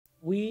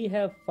We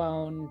have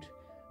found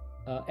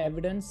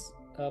evidence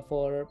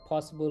for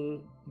possible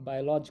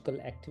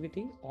biological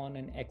activity on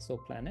an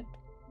exoplanet.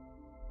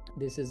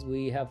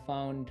 We have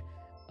found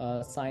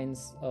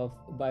signs of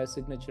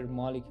biosignature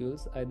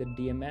molecules, either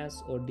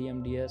DMS or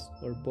DMDS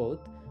or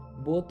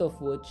both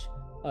of which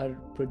are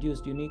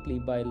produced uniquely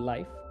by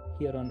life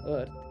here on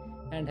Earth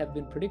and have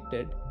been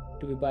predicted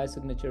to be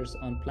biosignatures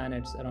on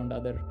planets around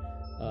other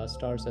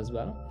stars as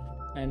well.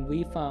 And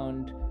we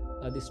found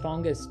the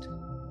strongest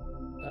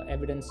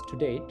evidence to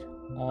date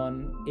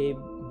on a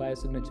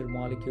biosignature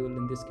molecule,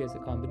 in this case, a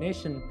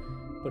combination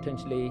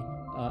potentially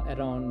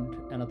around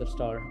another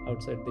star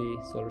outside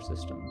the solar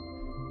system.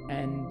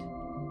 And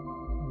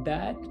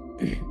that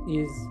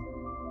is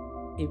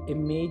a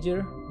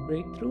major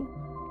breakthrough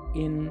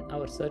in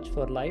our search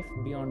for life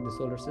beyond the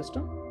solar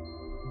system.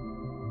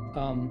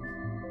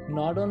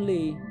 Not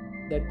only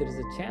that there is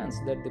a chance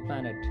that the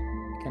planet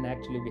can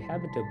actually be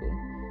habitable,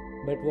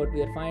 but what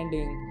we are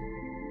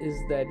finding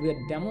is that we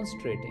are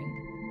demonstrating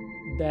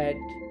that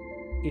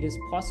it is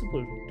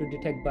possible to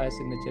detect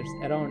biosignatures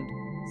around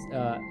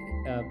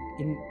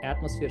in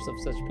atmospheres of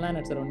such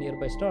planets around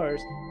nearby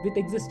stars with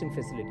existing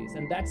facilities,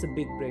 and that's a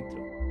big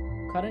breakthrough.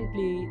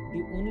 Currently,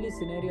 the only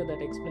scenario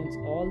that explains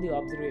all the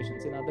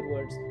observations, in other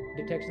words,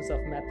 detections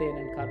of methane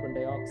and carbon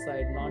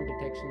dioxide,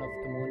 non-detection of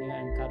ammonia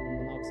and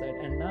carbon monoxide,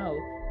 and now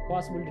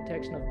possible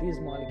detection of these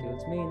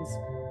molecules, means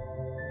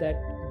that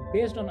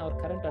based on our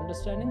current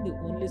understanding, the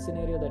only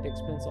scenario that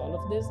explains all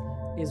of this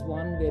is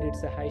one where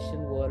it's a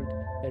Hycean world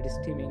that is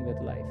teeming with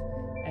life.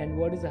 And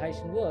what is a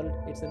Hycean world?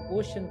 It's an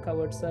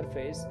ocean-covered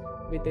surface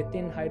with a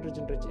thin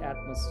hydrogen-rich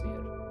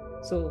atmosphere.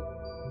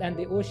 And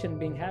the ocean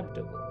being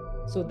habitable.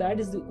 So that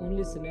is the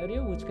only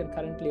scenario which can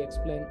currently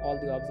explain all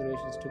the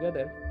observations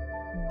together.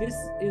 This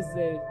is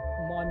a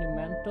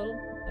monumental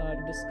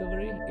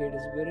discovery. It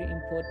is very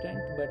important,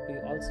 but we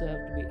also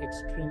have to be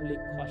extremely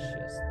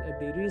cautious.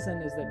 The reason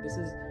is that this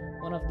is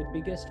one of the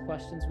biggest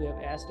questions we have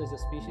asked as a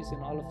species in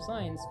all of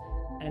science,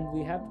 and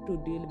we have to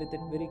deal with it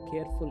very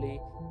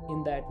carefully,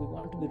 in that we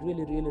want to be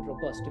really, really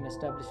robust in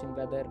establishing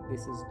whether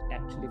this is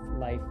actually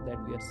life that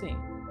we are seeing.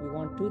 We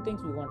want two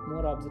things. We want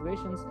more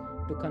observations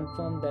to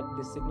confirm that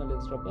this signal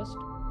is robust.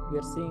 We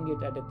are seeing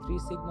it at a 3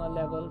 sigma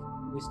level.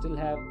 We still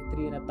have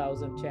 3 in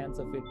 1,000 chance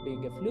of it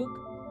being a fluke.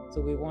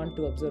 So we want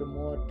to observe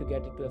more to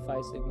get it to a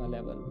 5 sigma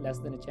level, less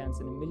than a chance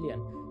in a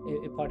million,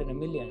 a part in a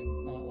million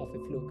of a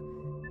fluke.